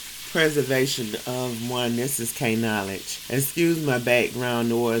Preservation of one. This is K Knowledge. Excuse my background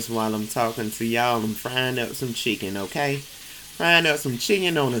noise while I'm talking to y'all. I'm frying up some chicken, okay? Frying up some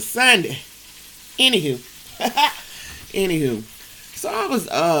chicken on a Sunday. Anywho. Anywho. So I was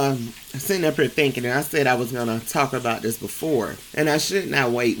sitting up here thinking, and I said I was gonna talk about this before. And I should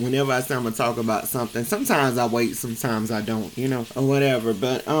not wait. Whenever I say I'm gonna talk about something, sometimes I wait, sometimes I don't, or whatever.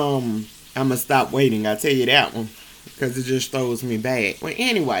 But I'm gonna stop waiting, I tell you that one. Because it just throws me back. Well,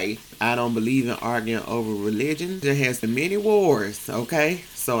 anyway, I don't believe in arguing over religion. It has the many wars, okay?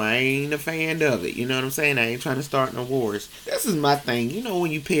 So I ain't a fan of it. You know what I'm saying? I ain't trying to start no wars. This is my thing.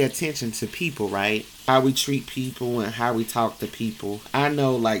 When you pay attention to people, right? How we treat people and how we talk to people. I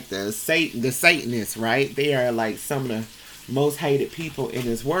know, like, the Satanists, right? They are, like, some of the most hated people in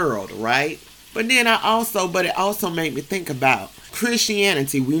this world, right? But then it also made me think about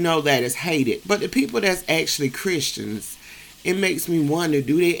Christianity. We know that it's hated. But the people that's actually Christians, it makes me wonder,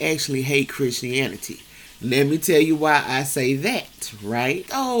 do they actually hate Christianity? Let me tell you why I say that, right?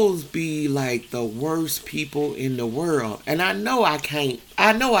 Those be like the worst people in the world. And I know I can't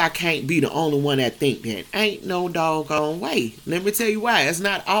be the only one that think that. Ain't no doggone way. Let me tell you why. It's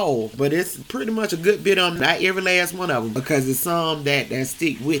not all, but it's pretty much a good bit on not every last one of them, because it's some that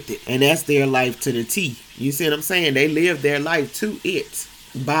stick with it. And that's their life to the T. You see what I'm saying? They live their life to it,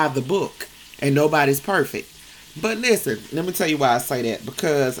 by the book. And nobody's perfect. But listen, let me tell you why I say that.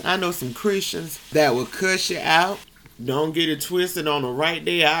 Because I know some Christians that will cuss you out. Don't get it twisted, on the right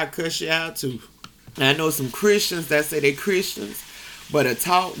day, I'll cuss you out too. I know some Christians that say they Christians, but to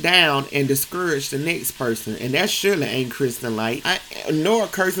talk down and discourage the next person. And that surely ain't Christian-like. Nor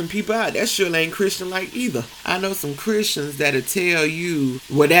cursing people out. That surely ain't Christian-like either. I know some Christians that'll tell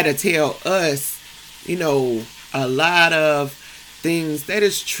us, a lot of things that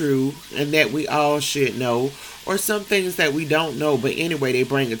is true and that we all should know, or some things that we don't know, but anyway, they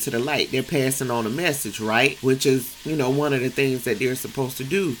bring it to the light. They're passing on a message, right? Which is, one of the things that they're supposed to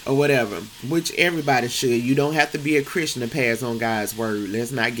do, or whatever, which everybody should. You don't have to be a Christian to pass on God's word.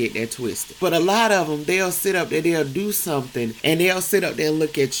 Let's not get that twisted. But a lot of them, they'll sit up there, they'll do something, and they'll sit up there and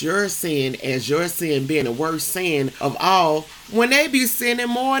look at your sin as your sin being the worst sin of all, when they be sinning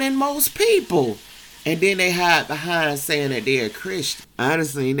more than most people. And then they hide behind saying that they're a Christian.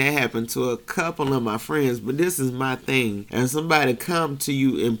 Honestly, that happened to a couple of my friends, but this is my thing. And somebody come to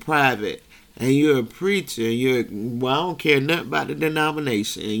you in private, and you're a preacher, I don't care nothing about the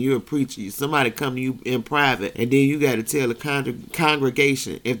denomination, and you're a preacher. Somebody come to you in private, and then you got to tell the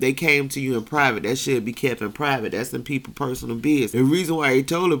congregation, if they came to you in private, that should be kept in private. That's in people's personal business. The reason why he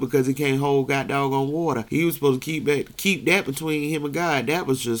told it, because he can't hold god doggone water. He was supposed to keep that between him and God. That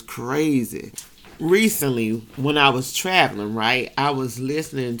was just crazy. Recently, when I was traveling, right, I was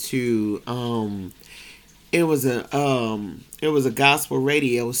listening to it was a gospel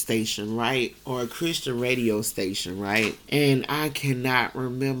radio station, right, or a Christian radio station, right, and I cannot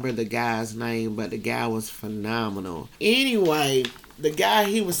remember the guy's name, but the guy was phenomenal. Anyway, the guy,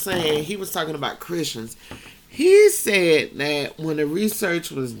 he was talking about Christians. He said that when the research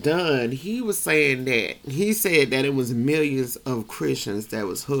was done, he said that it was millions of Christians that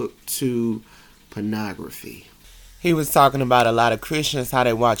was hooked to pornography. He was talking about a lot of Christians, how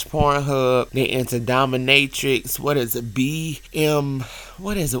they watch Pornhub, they into dominatrix, what is it,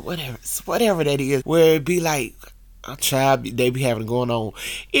 whatever that is, where it be like a child they be having going on.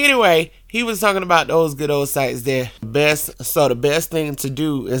 Anyway, he was talking about those good old sites there. The best thing to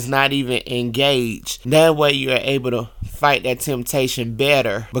do is not even engage. That way you're able to fight that temptation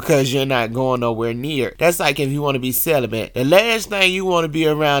better, because you're not going nowhere near. That's like if you want to be celibate. The last thing you want to be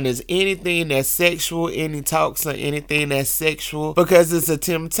around is anything that's sexual, any talks or anything that's sexual, because it's a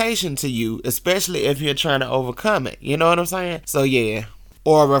temptation to you, especially if you're trying to overcome it. You know what I'm saying? So yeah.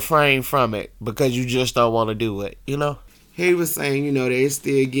 Or refrain from it because you just don't want to do it, He was saying, they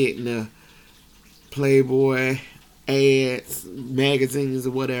still getting the Playboy ads, magazines, or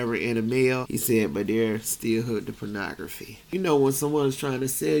whatever in the mail. He said, but they're still hooked to pornography. When someone's trying to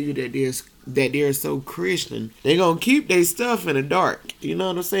sell you that they're so Christian, they're going to keep their stuff in the dark. You know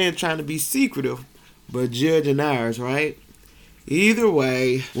what I'm saying? Trying to be secretive, but judging ours, right? Either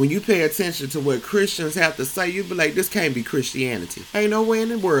way, when you pay attention to what Christians have to say, you be like, this can't be Christianity. Ain't no way in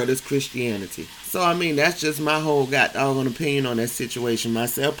the world it's Christianity. So, that's just my whole doggone opinion on that situation.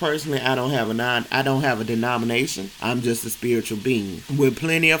 Myself, personally, I don't have a denomination. I'm just a spiritual being with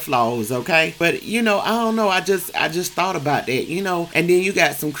plenty of flaws, okay? But, I don't know. I just thought about that, And then you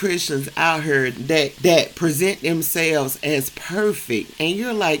got some Christians out here that present themselves as perfect. And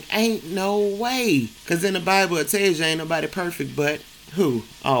you're like, ain't no way. Because in the Bible, it tells you ain't nobody perfect but who?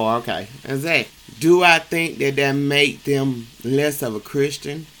 Oh, okay. Exactly. Do I think that that make them less of a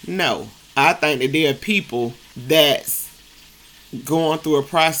Christian? No. I think that there are people that's going through a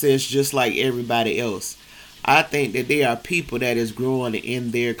process just like everybody else. I think that there are people that is growing in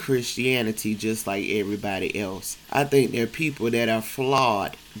their Christianity just like everybody else. I think there are people that are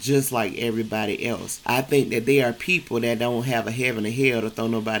flawed just like everybody else. I think that there are people that don't have a heaven or hell to throw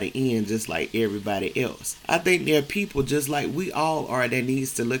nobody in just like everybody else. I think there are people just like we all are that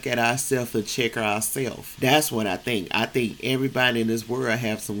needs to look at ourselves and check ourselves. That's what I think. I think everybody in this world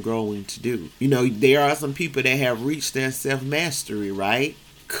have some growing to do. You know, there are some people that have reached their self-mastery, right?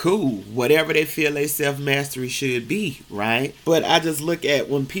 Cool, whatever they feel their self-mastery should be, right? But I just look at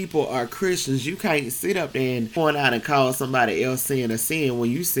when people are Christians, you can't sit up there and point out and call somebody else sin a sin when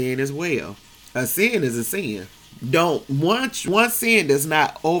you sin as well. A sin is a sin. Don't one sin does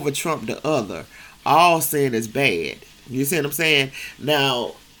not over trump the other. All sin is bad. You see what I'm saying?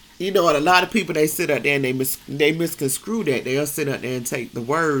 Now, you know what? A lot of people, they sit up there and they misconstrue that. They'll sit up there and take the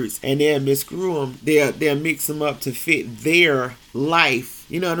words and they'll miscrew them. They'll mix them up to fit their life.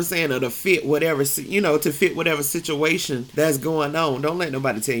 You know what I'm saying? Or to fit whatever, to fit whatever situation that's going on. Don't let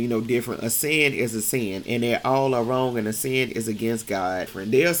nobody tell you no different. A sin is a sin, and they all are wrong, and a sin is against God.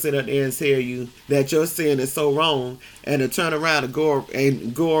 And they'll sit up there and tell you that your sin is so wrong, and to turn around and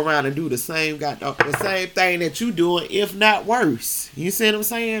go around and do the same thing that you doing, if not worse. You see what I'm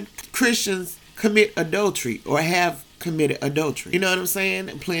saying? Christians commit adultery or have committed adultery. You know what I'm saying?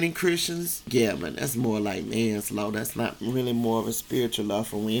 Plenty Christians. Yeah, man, that's more like manslaughter. That's not really more of a spiritual law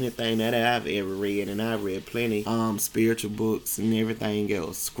from anything that I've ever read. And I read plenty spiritual books and everything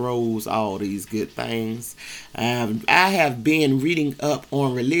else. Scrolls, all these good things. I have been reading up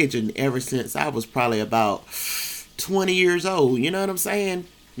on religion ever since I was probably about 20 years old. You know what I'm saying?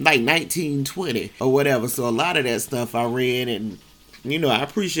 Like 1920 or whatever. So a lot of that stuff I read, and I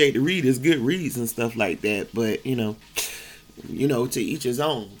appreciate the readers, good reads and stuff like that. But, to each his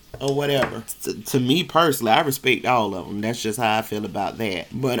own or whatever. To me personally, I respect all of them. That's just how I feel about that.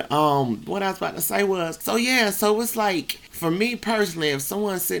 But what I was about to say was, so it's like, for me personally, if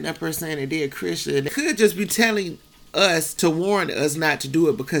someone's sitting up here saying that they're a Christian, they could just be telling us to warn us not to do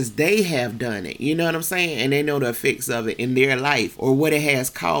it because they have done it. You know what I'm saying? And they know the effects of it in their life or what it has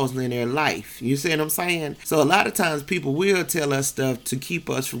caused in their life. You see what I'm saying? So a lot of times people will tell us stuff to keep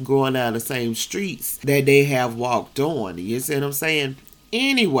us from going down the same streets that they have walked on. You see what I'm saying?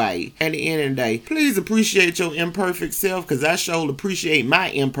 Anyway, at the end of the day, please appreciate your imperfect self, because I sure appreciate my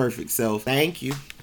imperfect self. Thank you.